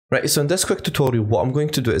Right, so in this quick tutorial, what I'm going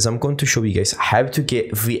to do is I'm going to show you guys how to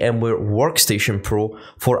get VMware Workstation Pro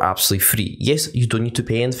for absolutely free. Yes, you don't need to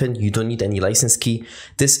pay anything, you don't need any license key.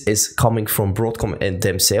 This is coming from Broadcom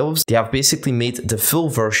themselves. They have basically made the full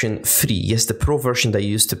version free. Yes, the pro version that you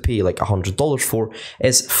used to pay like $100 for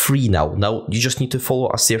is free now. Now, you just need to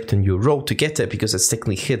follow a certain URL to get it because it's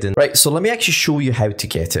technically hidden. Right, so let me actually show you how to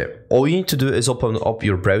get it. All you need to do is open up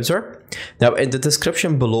your browser. Now, in the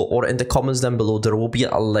description below or in the comments down below, there will be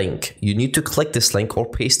a link. You need to click this link or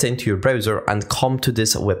paste it into your browser and come to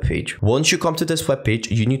this webpage. Once you come to this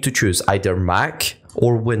webpage, you need to choose either Mac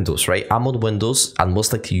or Windows, right? I'm on Windows and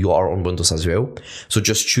most likely you are on Windows as well. So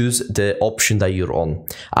just choose the option that you're on.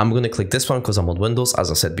 I'm going to click this one because I'm on Windows, as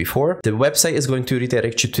I said before. The website is going to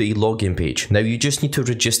redirect you to a login page. Now you just need to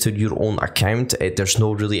register your own account. There's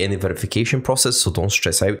no really any verification process, so don't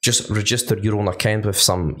stress out. Just register your own account with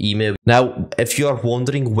some email. Now, if you are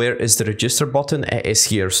wondering where is the register button, it is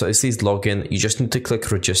here. So it says login. You just need to click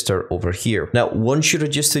register over here. Now, once you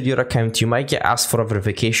register your account, you might get asked for a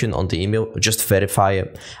verification on the email. Just verify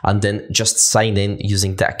it and then just sign in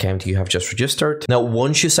using the account you have just registered. Now,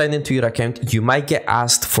 once you sign into your account, you might get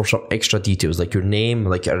asked for some extra details like your name,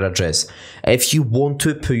 like your address. If you want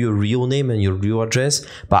to put your real name and your real address,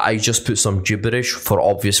 but I just put some gibberish for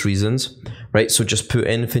obvious reasons, right? So just put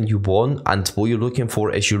anything you want, and what you're looking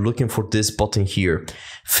for is you're looking for this button here,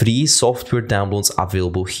 free software downloads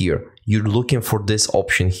available here. You're looking for this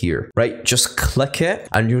option here, right? Just click it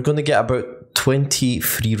and you're going to get about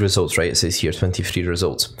 23 results, right? It says here 23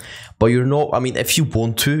 results, but you're not, I mean, if you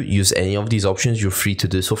want to use any of these options, you're free to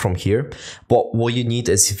do so from here. But what you need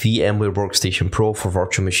is VMware Workstation Pro for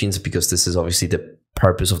virtual machines, because this is obviously the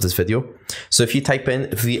purpose of this video. So if you type in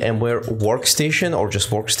VMware Workstation or just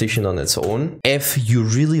Workstation on its own, if you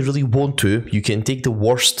really want to, you can take the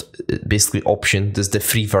worst basically option. This is the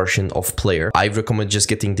free version of Player. I recommend just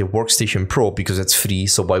getting the Workstation Pro because it's free,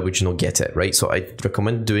 so why would you not get it, right? So I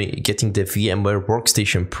recommend getting the VMware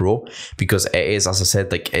Workstation Pro because it is, as I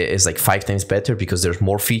said, like it is like 5 times better because there's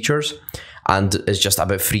more features and it's just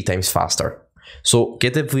about 3 times faster. So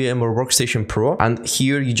get the VMware Workstation Pro, and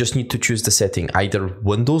here you just need to choose the setting, either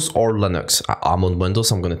Windows or Linux. I'm on Windows,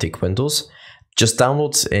 I'm going to take Windows. Just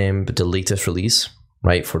download the latest release,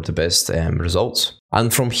 right, for the best results.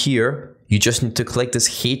 And from here, you just need to click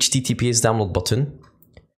this HTTPS download button.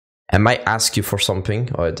 It might ask you for something.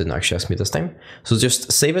 Oh, it didn't actually ask me this time. So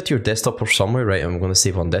just save it to your desktop or somewhere, right? I'm going to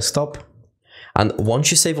save on desktop. And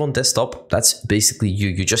once you save on desktop, that's basically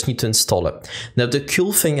you just need to install it. Now, the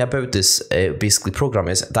cool thing about this basically program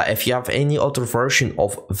is that if you have any other version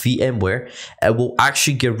of VMware, it will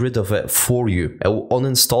actually get rid of it for you. It will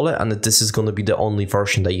uninstall it, and this is going to be the only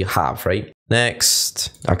version that you have, right?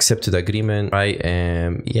 Next, accepted agreement, right?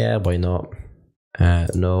 Yeah, why not?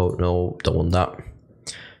 No, don't want that.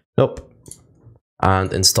 Nope.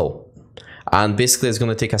 And install. And basically it's going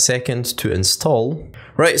to take a second to install.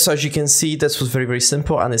 Right, so as you can see, this was very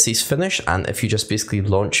simple, and it says finish. And if you just basically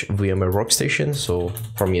launch VMware Workstation, so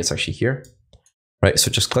for me it's actually here, right?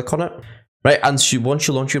 So just click on it. Right, and once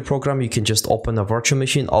you launch your program, you can just open a virtual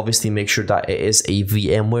machine. Obviously, make sure that it is a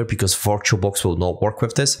VMware because VirtualBox will not work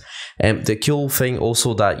with this. The cool thing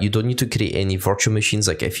also that you don't need to create any virtual machines.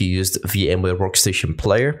 Like if you used VMware Workstation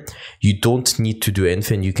Player, you don't need to do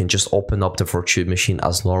anything. You can just open up the virtual machine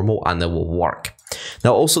as normal and it will work.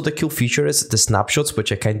 Now, also the cool feature is the snapshots,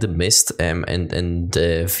 which I kind of missed in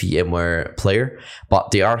the VMware Player,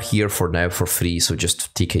 but they are here for now for free. So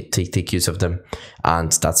just take use of them,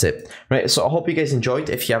 and that's it. Right. So I hope you guys enjoyed.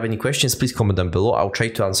 If you have any questions, please comment down below. I'll try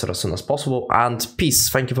to answer as soon as possible. And peace.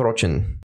 Thank you for watching.